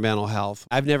good for our mental health.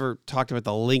 I've never talked about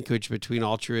the linkage between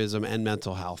altruism and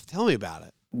mental health. Tell me about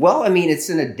it. Well, it's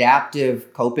an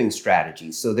adaptive coping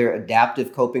strategy. So there are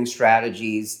adaptive coping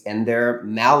strategies and there are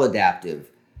maladaptive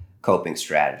coping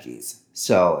strategies.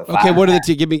 So what are the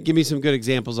two? Give me some good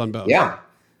examples on both. Yeah.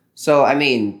 So,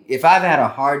 if I've had a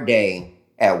hard day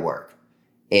at work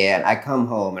and I come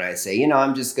home and I say,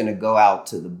 I'm just going to go out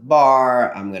to the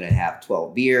bar, I'm going to have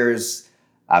 12 beers,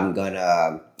 I'm going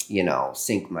to,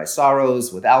 sink my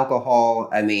sorrows with alcohol.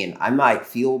 I might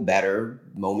feel better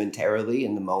momentarily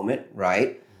in the moment,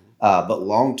 right? But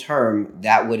long term,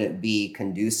 that wouldn't be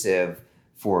conducive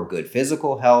for good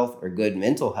physical health or good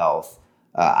mental health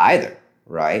either,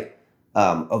 right?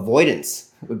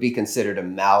 Avoidance would be considered a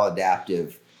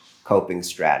maladaptive coping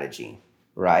strategy,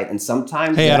 right? And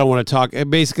sometimes... I don't want to talk.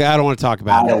 Basically, I don't want to talk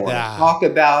about it. I don't want to talk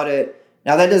about it.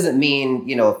 Now, that doesn't mean,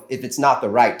 if it's not the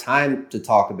right time to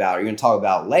talk about it, you're going to talk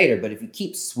about it later. But if you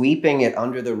keep sweeping it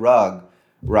under the rug,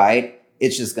 right,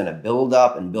 it's just going to build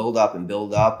up and build up and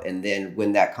build up. And then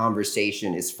when that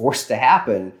conversation is forced to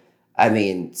happen, I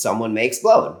mean, someone may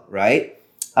explode, right?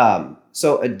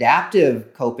 So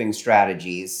adaptive coping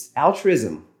strategies,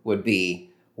 altruism would be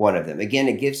one of them. Again,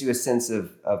 it gives you a sense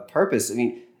of purpose. I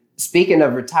mean, speaking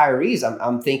of retirees,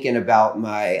 I'm thinking about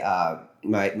my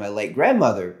late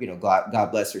grandmother,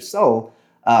 God bless her soul.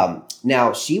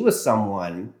 Now she was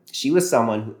someone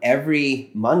who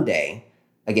every Monday,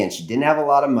 again, she didn't have a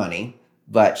lot of money,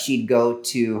 but she'd go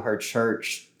to her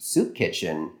church soup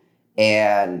kitchen.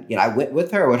 And, I went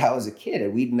with her when I was a kid,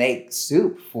 and we'd make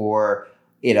soup for,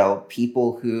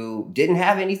 people who didn't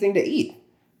have anything to eat.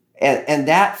 And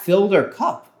that filled her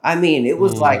cup. I mean, it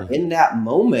was like in that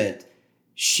moment,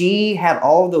 she had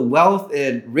all the wealth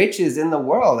and riches in the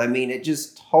world. I mean, it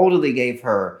just totally gave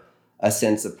her a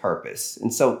sense of purpose.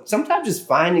 And so sometimes just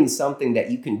finding something that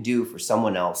you can do for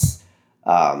someone else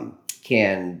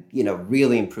can,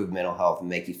 really improve mental health and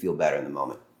make you feel better in the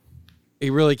moment.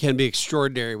 It really can be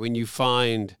extraordinary when you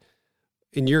find,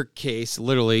 in your case,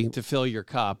 literally to fill your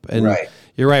cup. And right.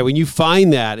 You're right. When you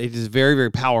find that, it is very,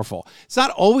 very powerful. It's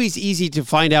not always easy to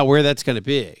find out where that's going to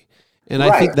be. And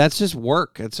I think that's just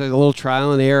work. It's a little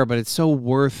trial and error, but it's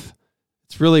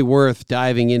really worth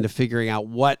diving into figuring out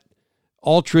what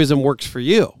altruism works for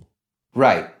you.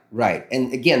 Right.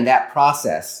 And again, that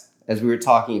process, as we were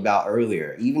talking about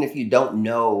earlier, even if you don't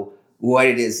know what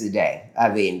it is today, I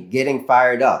mean, getting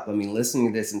fired up,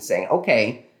 listening to this and saying,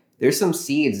 okay, there's some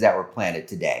seeds that were planted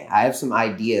today. I have some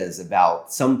ideas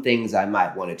about some things I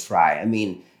might want to try. I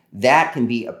mean, that can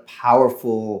be a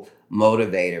powerful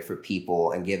motivator for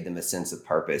people and give them a sense of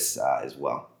purpose as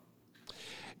well.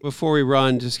 Before we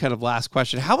run, just kind of last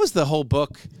question. How was the whole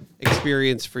book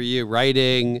experience for you?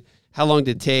 Writing? How long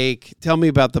did it take? Tell me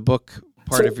about the book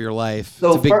part of your life.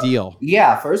 It's a big deal.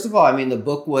 Yeah. First of all, the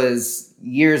book was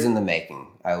years in the making,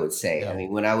 I would say. Yeah.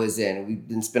 When I was we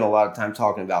didn't spend a lot of time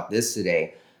talking about this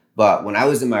today, but when I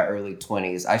was in my early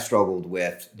 20s, I struggled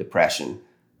with depression,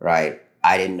 right?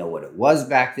 I didn't know what it was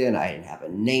back then. I didn't have a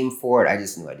name for it. I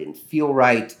just knew I didn't feel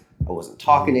right. I wasn't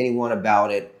talking to anyone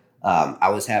about it. I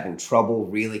was having trouble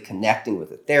really connecting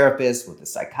with a therapist, with a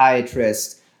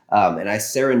psychiatrist. And I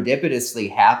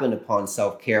serendipitously happened upon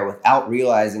self-care without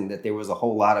realizing that there was a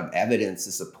whole lot of evidence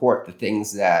to support the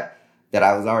things that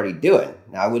I was already doing.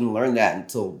 Now, I wouldn't learn that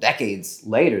until decades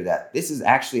later, that this is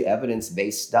actually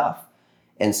evidence-based stuff.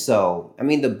 And so,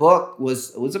 the book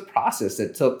was a process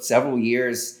that took several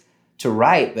years to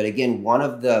write. But again, one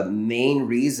of the main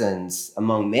reasons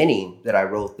among many that I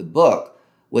wrote the book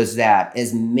was that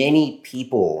as many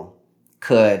people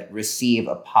could receive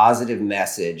a positive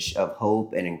message of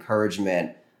hope and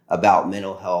encouragement about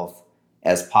mental health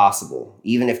as possible,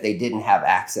 even if they didn't have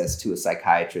access to a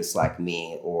psychiatrist like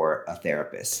me or a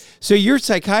therapist. So your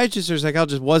psychiatrist or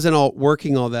psychologist wasn't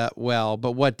working all that well,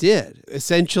 but what did?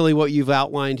 Essentially what you've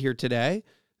outlined here today?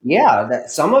 Yeah,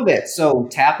 that some of it. So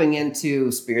tapping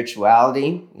into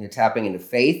spirituality, tapping into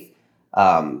faith,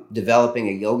 developing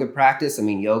a yoga practice.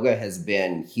 Yoga has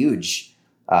been huge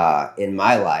in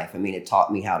my life. It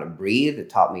taught me how to breathe.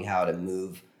 It taught me how to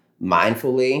move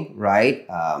mindfully, right?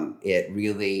 It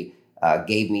really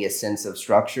gave me a sense of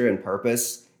structure and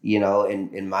purpose,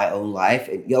 in my own life.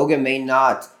 Yoga may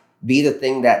not be the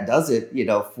thing that does it,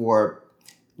 for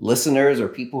listeners or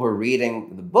people who are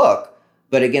reading the book.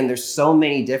 But again, there's so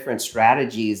many different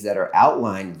strategies that are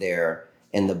outlined there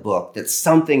in the book that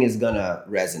something is going to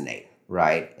resonate,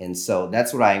 right? And so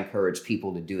that's what I encourage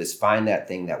people to do, is find that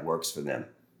thing that works for them.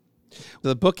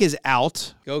 The book is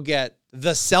out. Go get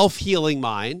The Self-Healing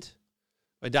Mind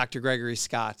by Dr. Gregory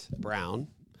Scott Brown.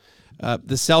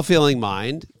 The Self-Healing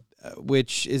Mind,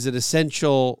 which is an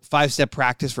essential 5-step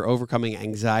practice for overcoming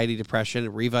anxiety, depression,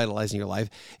 and revitalizing your life.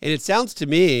 And it sounds to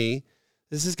me,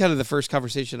 this is kind of the first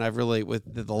conversation I've really, with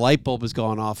the light bulb has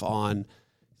gone off on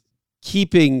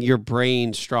keeping your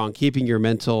brain strong, keeping your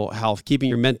mental health, keeping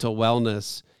your mental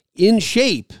wellness in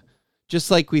shape, just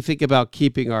like we think about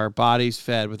keeping our bodies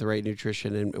fed with the right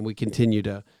nutrition, and we continue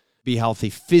to be healthy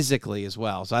physically as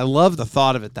well. So I love the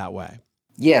thought of it that way.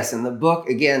 Yes, and the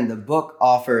book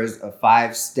offers a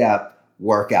 5-step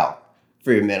workout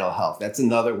for your mental health. That's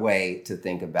another way to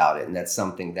think about it, and that's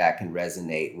something that can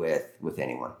resonate with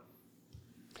anyone.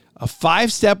 A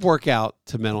 5-step workout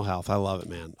to mental health. I love it,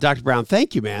 man. Dr. Brown,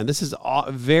 thank you, man. This is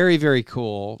very, very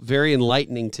cool, very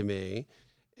enlightening to me.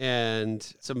 And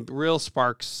some real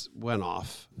sparks went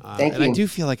off. Thank you. I do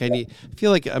feel like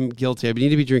I'm guilty. I need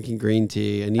to be drinking green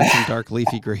tea. I need some dark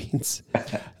leafy greens.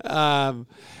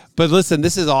 But listen,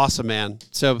 this is awesome, man.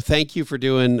 So thank you for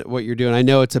doing what you're doing. I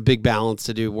know it's a big balance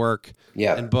to do work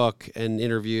and book and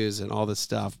interviews and all this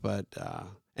stuff, but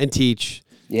and teach.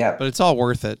 Yeah. But it's all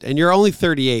worth it. And you're only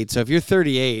 38. So if you're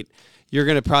 38, you're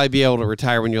going to probably be able to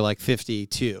retire when you're like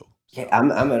 52. Yeah, I'm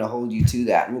going to hold you to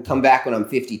that. I'm going to come back when I'm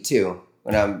 52,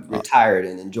 when I'm retired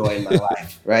and enjoying my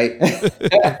life, right?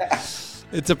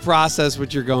 It's a process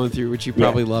which you're going through, which you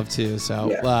probably love too.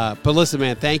 So, but listen,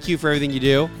 man, thank you for everything you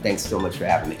do. Thanks so much for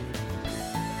having me.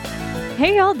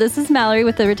 Hey y'all, this is Mallory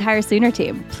with the Retire Sooner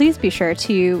team. Please be sure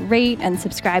to rate and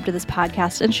subscribe to this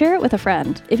podcast and share it with a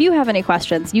friend. If you have any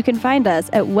questions, you can find us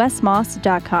at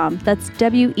wesmoss.com. That's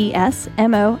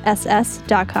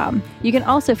WESMOSS.com. You can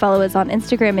also follow us on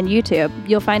Instagram and YouTube.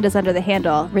 You'll find us under the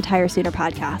handle Retire Sooner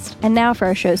Podcast. And now for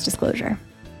our show's disclosure.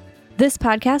 This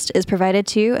podcast is provided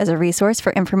to you as a resource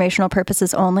for informational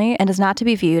purposes only and is not to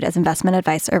be viewed as investment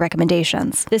advice or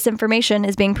recommendations. This information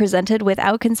is being presented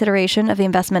without consideration of the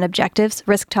investment objectives,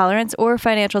 risk tolerance, or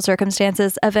financial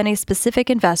circumstances of any specific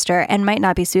investor and might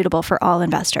not be suitable for all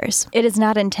investors. It is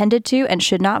not intended to and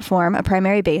should not form a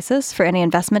primary basis for any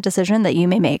investment decision that you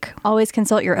may make. Always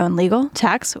consult your own legal,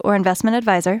 tax, or investment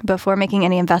advisor before making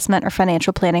any investment or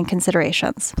financial planning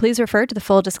considerations. Please refer to the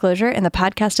full disclosure in the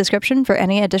podcast description for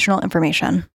any additional information.